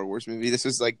new Star Wars movie. This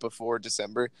was like before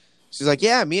December. She's like,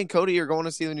 "Yeah, me and Cody are going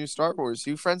to see the new Star Wars.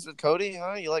 You friends with Cody?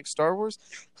 Huh? You like Star Wars?"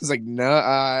 I was like, "No,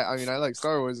 I mean I like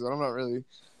Star Wars, but I'm not really.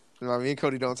 Me and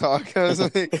Cody don't talk." I was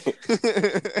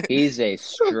like, He's a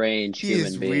strange he human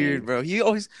is being. weird, bro. He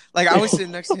always I was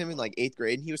sitting next to him in like 8th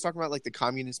grade, and he was talking about like the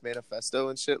Communist Manifesto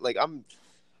and shit. Like, I'm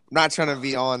not trying to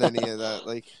be on any of that.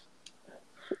 Like,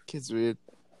 kid's weird.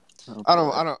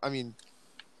 Oh, I mean,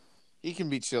 he can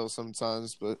be chill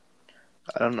sometimes, but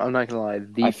I'm not gonna lie.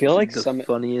 I feel like the some-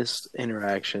 funniest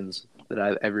interactions that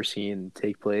I've ever seen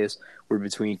take place were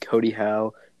between Cody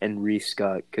Howe and Reese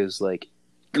Scott, because like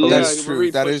That's remember true.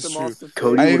 he That pushed is him true. off the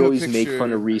Cody I would have a always make picture-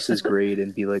 fun of Reese's grade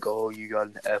and be like, "Oh, you got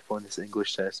an F on this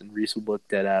English test," and Reese would look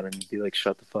dead at him and be like,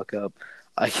 "Shut the fuck up."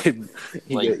 He'd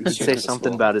shoot say up the something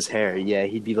school. about his hair. Yeah,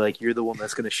 he'd be like, "You're the one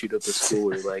that's gonna shoot up the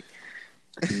school." Or like,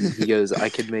 he goes, "I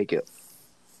could make it.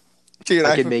 dude, I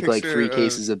have could a make like picture 3 of-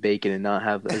 cases of bacon and not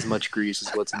have as much grease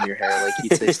as what's in your hair." Like,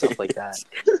 he'd say stuff like that.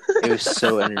 It was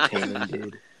so entertaining,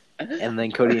 dude. And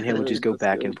then Cody and him would just go That's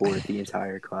back good. and forth the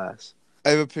entire class. I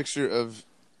have a picture of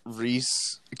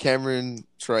Reese. Cameron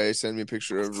Trey sent me a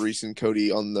picture of Reese and Cody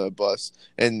on the bus,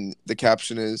 and the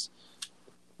caption is,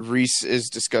 "Reese is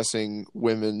discussing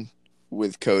women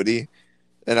with Cody,"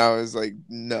 And I was like,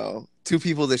 no. Two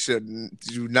people that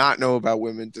do not know about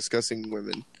women discussing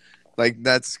women. Like,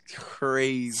 that's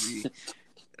crazy.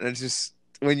 And it's just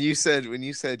when you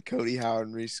said Cody Howard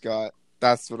and Reese Scott,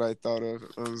 that's what I thought of.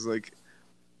 I was like,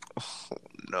 oh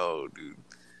no, dude.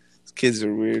 These kids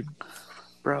are weird.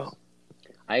 Bro.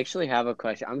 I actually have a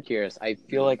question. I'm curious. I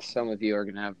feel like some of you are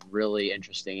gonna have really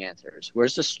interesting answers.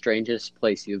 Where's the strangest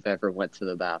place you've ever went to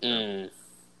the bathroom?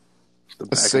 The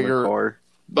back cigarette- of the car.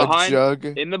 Behind A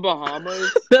jug. in the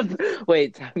Bahamas.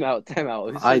 Wait, time out.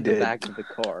 Who said I the did. back of the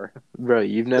car? Bro,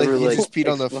 you've Like, never you like just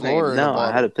peed on the explain. floor or in a no, bottle?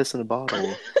 I had to piss in a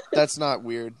bottle. That's not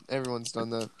weird. Everyone's done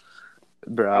that.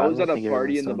 Bro, I was don't at a think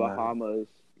party in everyone's the done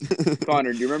that. Bahamas.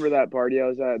 Connor, do you remember that party I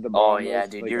was at the Oh Bahamas? yeah,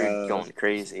 dude, Like, you're going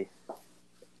crazy.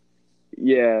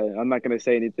 Yeah, I'm not gonna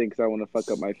say anything because I want to fuck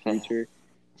up my future.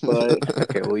 But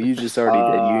Okay, well you just already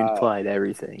did. You implied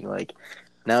everything. Like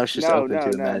now it's just No, open no, to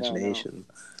no, no, no. imagination.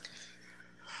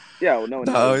 yeah, well, no one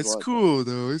No, knows it's what. cool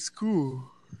though. It's cool.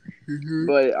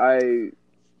 But I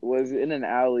was in an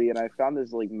alley and I found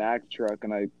this like Mack truck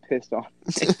and I pissed on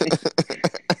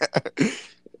it.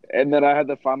 And then I had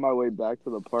to find my way back to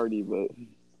the party, but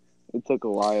it took a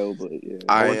while. But yeah,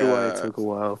 I wonder why it took a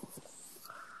while.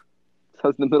 I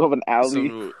was in the middle of an alley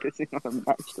So- pissing on a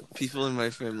Mack truck. People in my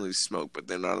family smoke, but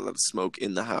they're not allowed to smoke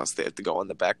in the house. They have to go on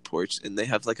the back porch, and they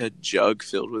have like a jug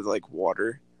filled with like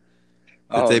water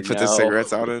that they put the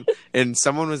cigarettes out in. And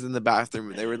someone was in the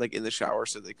bathroom, and they were like in the shower,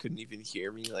 so they couldn't even hear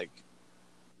me.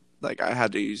 Like I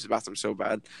had to use the bathroom so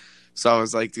bad. So I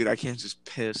was like, dude, I can't just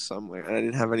piss somewhere. And I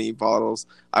didn't have any bottles.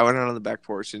 I went out on the back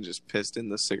porch and just pissed in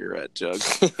the cigarette jug.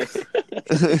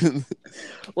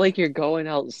 Like you're going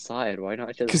outside. Why not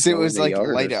just? Because go it in was the like yard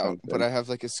or light out, something? but I have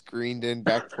like a screened in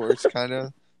back porch kind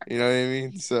of. You know what I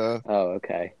mean? So Oh,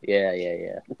 okay.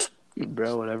 Yeah.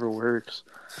 Bro, whatever works.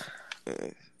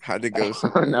 had to go Oh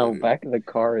somewhere. no, back of the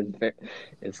car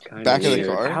is kind of Back of the weird.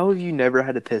 car? How have you never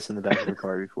had to piss in the back of a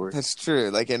car before? That's true.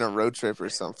 Like in a road trip or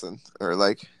something, or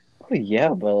like. Oh, yeah,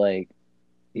 but like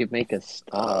you make a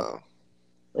stop.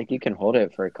 Like you can hold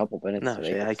it for a couple minutes. No, to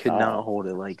make Jay, it I could stop. not hold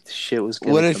it. Like shit was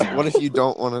gonna What if come what out. if you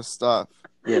don't want to stop?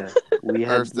 Yeah, we Or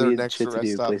had, if their we had next shit to rest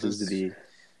do, stop places is-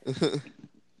 to be.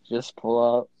 Just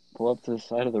pull up to the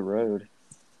side of the road.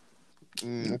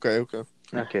 Okay.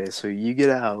 Okay, so you get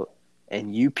out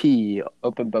and you pee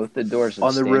Open both the doors and On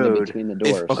the stand in road. between the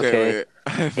doors. Okay.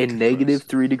 wait. in negative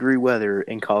 3-degree weather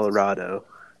in Colorado,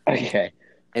 Okay.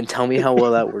 and tell me how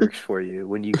well that works for you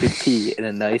when you could pee in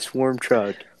a nice warm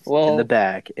truck Well, in the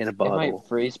back in a it might bottle.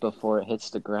 freeze before it hits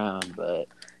the ground, but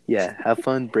Yeah, have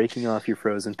fun breaking off your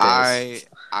frozen piss.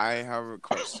 I have a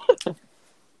question.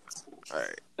 All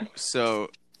right. So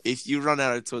if you run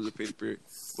out of toilet paper,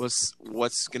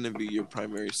 what's gonna be your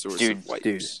primary source of wipes?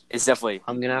 dude. It's definitely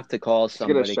I'm gonna have to call get a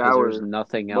somebody because shower. there's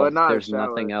nothing But else. not a There's shower.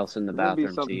 nothing else in the It's gonna be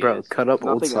bathroom to something- use. Bro, cut up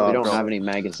old Nothing socks. We don't bro. have any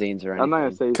magazines or I'm not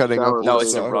anything. gonna say Cutting up shower. no. old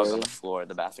It's a socks. rug on the floor,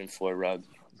 the bathroom floor rug.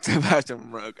 The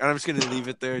bathroom rug. And I'm just gonna leave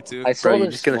it there too. I saw Bro, you're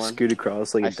this just gonna one. scoot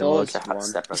across like I a saw dog. this It's a hot one.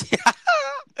 step rug.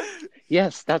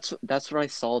 Yes, that's what I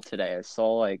saw today. I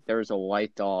saw like there was a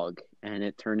white dog and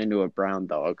it turned into a brown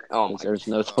dog. Oh my 'cause there's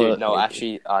no Dude, toilet no, paper.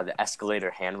 actually, the escalator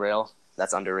handrail,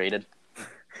 that's underrated.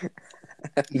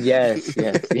 Yes.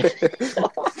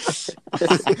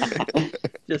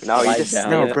 Just No, you slide just down. stay at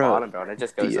No, the bro. bottom, bro, and it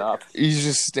just goes Yeah. up. You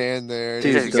just stand there. And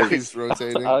Dude, it just the- keeps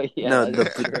rotating. Oh yeah. No,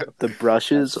 that's true. the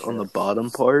brushes That's on true. the bottom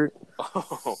part,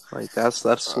 Oh. like that's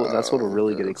what'll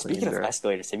really get it clean, Speaking of bro.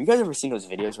 escalators, have you guys ever seen those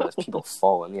videos where those people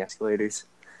fall in the escalators?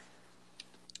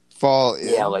 Fall in.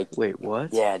 Yeah, like, Wait,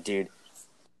 what? yeah, dude.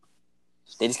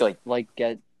 They just go like,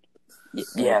 Get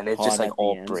yeah, and it caught just like at the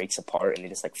all end. breaks apart, and they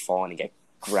just like fall and get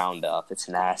ground up. It's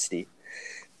nasty.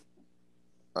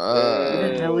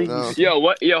 the hell are you no. Yo,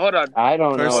 what? Yo, hold on. I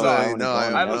don't know if Personally, I want to no, go on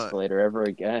I'm an not. escalator ever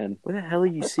again. Where the hell are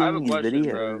you I have seeing a these question,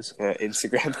 bro. videos?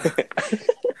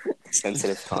 Instagram.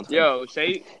 Sensitive content. Yo,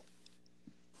 say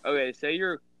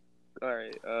you're all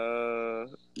right.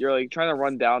 You're like trying to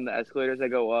run down the escalators that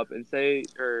go up, and they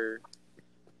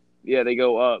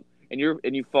go up, and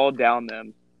you fall down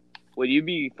them. Would you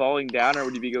be falling down or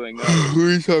would you be going up? Who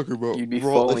are you talking about? You'd be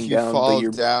Roll- falling if you down, fall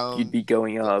but down, you'd be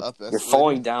going the up. You're escalator?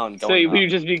 falling down, So going would you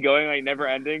up. just be going like never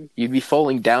ending? You'd be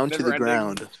falling down to the Never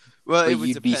ending. ground, Well, it but would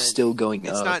you'd be depend. still going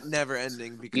It's up. not never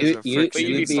ending because You'd of friction.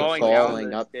 be and stuff like falling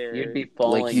that. up. Stairs. You'd be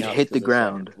falling. Like, you'd up hit to the second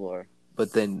ground. floor.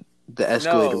 But then the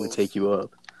escalator No. would take you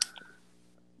up.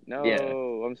 No, Yeah.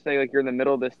 I'm saying like you're in the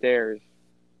middle of the stairs,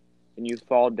 and you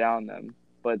fall down them,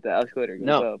 but the escalator goes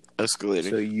No. up. Escalating.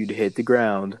 So you'd hit the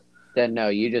ground. Then no,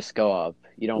 you just go up.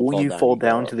 You don't. When fall you down, fall go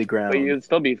down up. to the ground, But you'd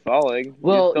still be falling.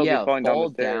 Well, you'd still yeah, be falling fall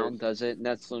down the stairs. down doesn't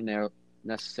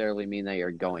necessarily mean that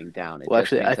you're going down. It Well,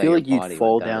 just actually, means I that feel your like you'd body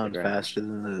fall went down to down the ground. faster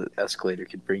than the escalator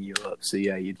could bring you up. So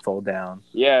yeah, you'd fall down.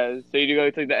 Yeah, so you go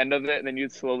to like, the end of it, and then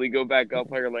you'd slowly go back up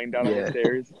while you're laying down on Yeah. the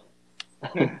stairs.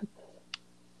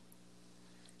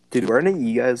 Dude, weren't any of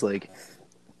you guys like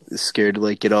scared to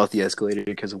like get off the escalator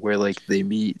because of where like they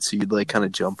meet? So you'd like kind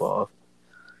of jump off.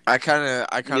 I kind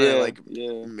of like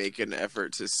yeah. make an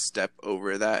effort to step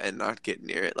over that and not get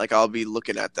near it. Like I'll be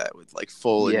looking at that with like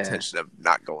full Yeah. intention of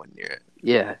not going near it.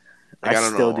 Yeah, Like, I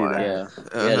don't still know do why. that.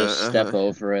 Yeah, just step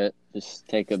over it. Just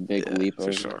take a big leap for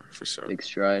over sure, it. for sure. Big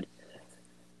stride.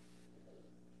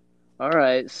 All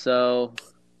right, so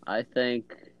I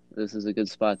think this is a good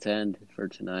spot to end for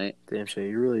tonight. Damn, Shay,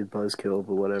 you're really a buzzkill,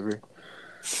 but whatever.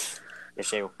 Yeah,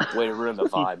 Shay, way to ruin the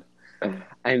vibe.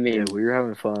 I mean, Yeah, we were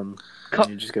having fun. Co-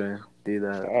 And you're just gonna do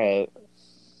that. all right.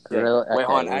 Yeah. Really, Wait,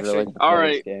 hold on, we actually- really can All play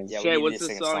right. this game. Yeah, we Shay, need what's to the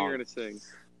sing a song song. you're gonna sing?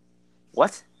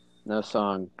 What? No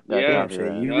song. Yeah. Damn,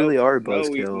 Shay, you No, really are a no,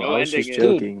 buzzkill. no I was just ending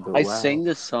it. joking, but I wow. sing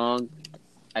the song.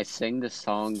 I sing the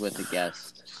song with a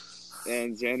guest.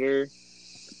 And Xander,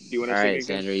 do you want All to right,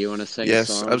 sing again? Xander, you want to sing a Yes,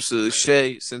 song? absolutely.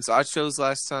 Shay, since I chose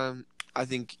last time, I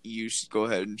think you should go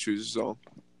ahead and choose a song.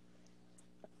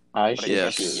 I But should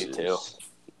yes. choose. You too.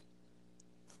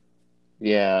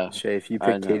 Yeah. Shay, if you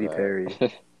I pick know Katy that. Perry,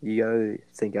 you gotta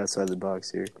think outside the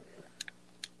box here.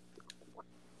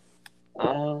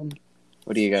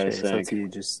 What do you Shay, guys it's up think? to you.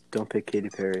 Just don't pick Katy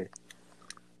Perry.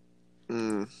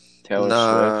 Taylor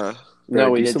Nah, Swift? No,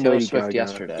 Bro, we do did some Taylor Lady Swift Gaga.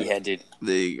 yesterday. Yeah, dude.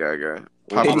 Lady Gaga.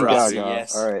 Lady Paparazzi. Gaga.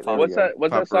 Yes. All right, there we What's go. that?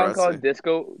 What's that song Paparazzi.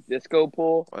 called? Disco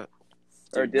pool What?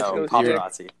 or Dude, disco no, stick?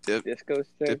 paparazzi. Disco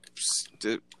stick.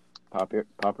 Dip.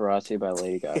 Paparazzi by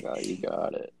Lady Gaga. You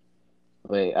got it.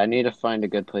 Wait, I need to find a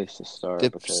good place to start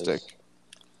because Dipstick.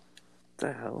 What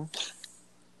the hell?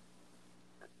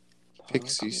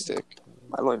 Pixie stick.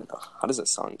 I don't even know. How does that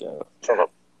song go?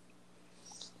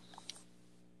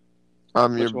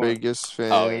 I'm Which your one? biggest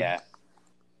fan. Oh, yeah.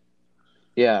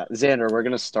 Yeah, Xander, we're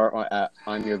gonna start at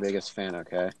I'm your biggest fan,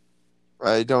 okay?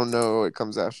 I don't know what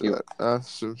comes after You- that.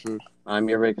 Some food. I'm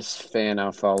your biggest fan.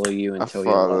 I'll follow you I until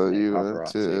follow you you love me.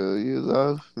 Paparazzi. until you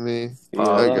love me. Yeah,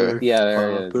 Okay. yeah,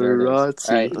 there it is. There it is.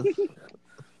 Paparazzi. All right,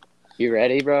 you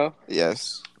ready, bro?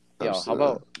 Yes. Yo, how Absolutely.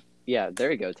 about? Yeah,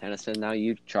 there you go, Tennyson. Now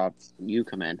you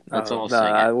come in. Let's all no, sing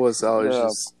I it. was Yeah,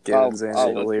 just giving I'll Xander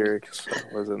listen. the lyrics. I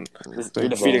wasn't. You're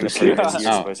defeating the purpose. You're supposed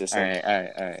to all sing.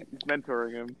 right. He's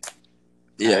mentoring him.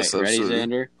 Yes, All right, ready,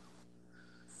 absolutely. Xander?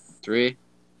 3,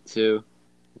 2.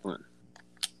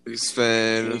 Biggest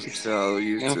fan. Tell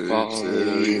you I'll to follow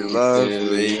till you you love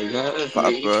till me. you love me.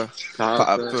 Papa.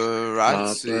 Papa,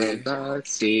 Paparazzi.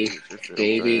 paparazzi.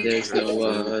 Baby, there's no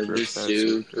other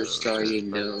superstar. You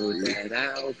know that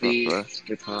I'll be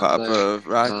your Papa.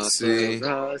 Paparazzi.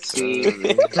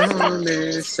 Paparazzi.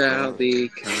 Promise I'll be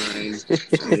kind.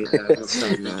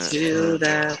 Until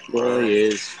that boy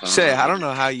is fine. Shay, I don't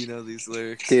know how you know these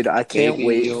lyrics. Dude, I can't Baby,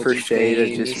 wait you'll for be Shay to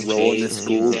famous, just roll into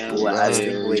school chasing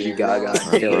blasting down Lady the Gaga and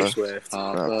Taylor Swift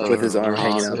Papa, with his arm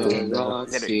hanging out the window. Xander,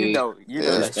 paparazzi. you know Yeah.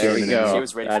 that There we shit. go. He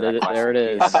was ready That for that is- question. there it He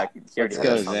is. had that- he already Let's had go,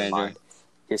 that on his Xander. mind.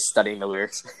 He's studying the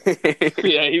lyrics.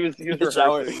 Yeah, he was The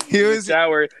shower. rehearsing. He was- The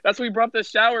shower. That's why we brought the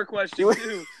shower question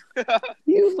too.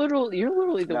 You're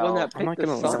literally the No, one that I'm not picked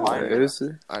gonna the It's a song. lie. line. It was,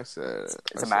 I said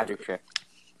It's a magic trick.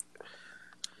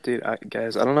 dude,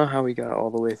 guys, I don't know how we got all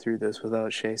the way through this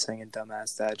without Shay saying a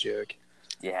dumbass dad joke.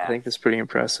 Yeah. I think that's pretty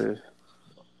impressive.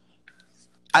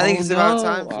 I think it's about no.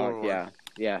 time for Oh, one.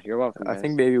 yeah. You're welcome. I Guys.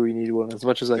 think maybe we need one as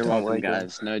much as I You're don't welcome, like it.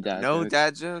 guys. No dad. No jokes.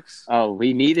 dad jokes. Oh,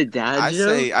 we need a dad I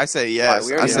joke. say yes.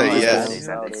 We I already say know yes. it's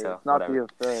Sunday, so It's not whatever.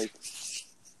 the effect.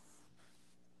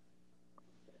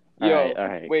 All Yo, right, all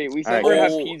right. wait, we All said right, we're gonna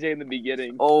have guys. PJ in the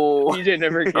beginning. Oh. PJ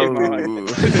never came Ooh. on.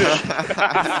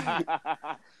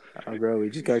 Oh, bro, we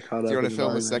just got caught Do up. you want in to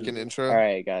film a environment. second intro? All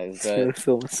right, guys. Just gonna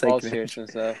film a All second.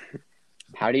 seriousness though,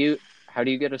 how do you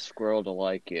get a squirrel to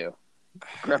like you?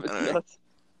 Grab its nuts.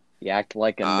 You act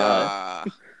like a nut. Ah,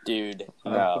 Dude,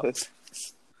 no. That was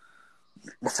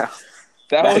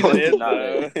was it, not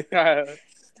though.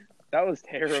 That was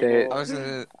terrible. Shit. I was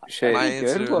gonna. Shay, My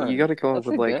good answer. one. you gotta come up That's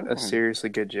with a like good a one. seriously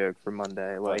good joke for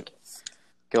Monday. Like,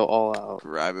 go all out.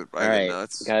 Rabbit by All the right,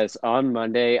 nuts. guys. On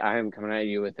Monday, I am coming at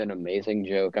you with an amazing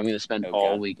joke. I'm going to spend Oh,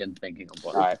 all God. weekend thinking of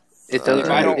one. All right. It doesn't.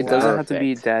 If I don't It doesn't have to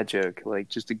be a Perfect. dad joke. Like,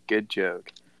 just a good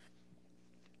joke.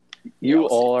 You we'll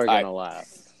all see. are going to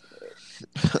laugh.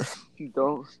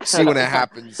 Don't See when it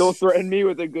happens. Don't threaten me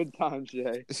with a good time,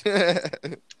 Shay.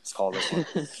 Let's call this one.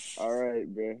 All right,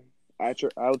 bro.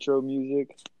 Outro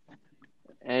music.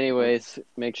 Anyways,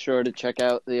 make sure to check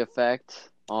out The Effect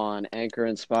on Anchor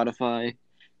and Spotify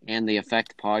and The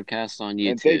Effect podcast on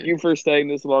YouTube. And thank you for staying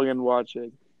this long and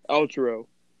watching. Outro.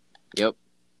 Yep.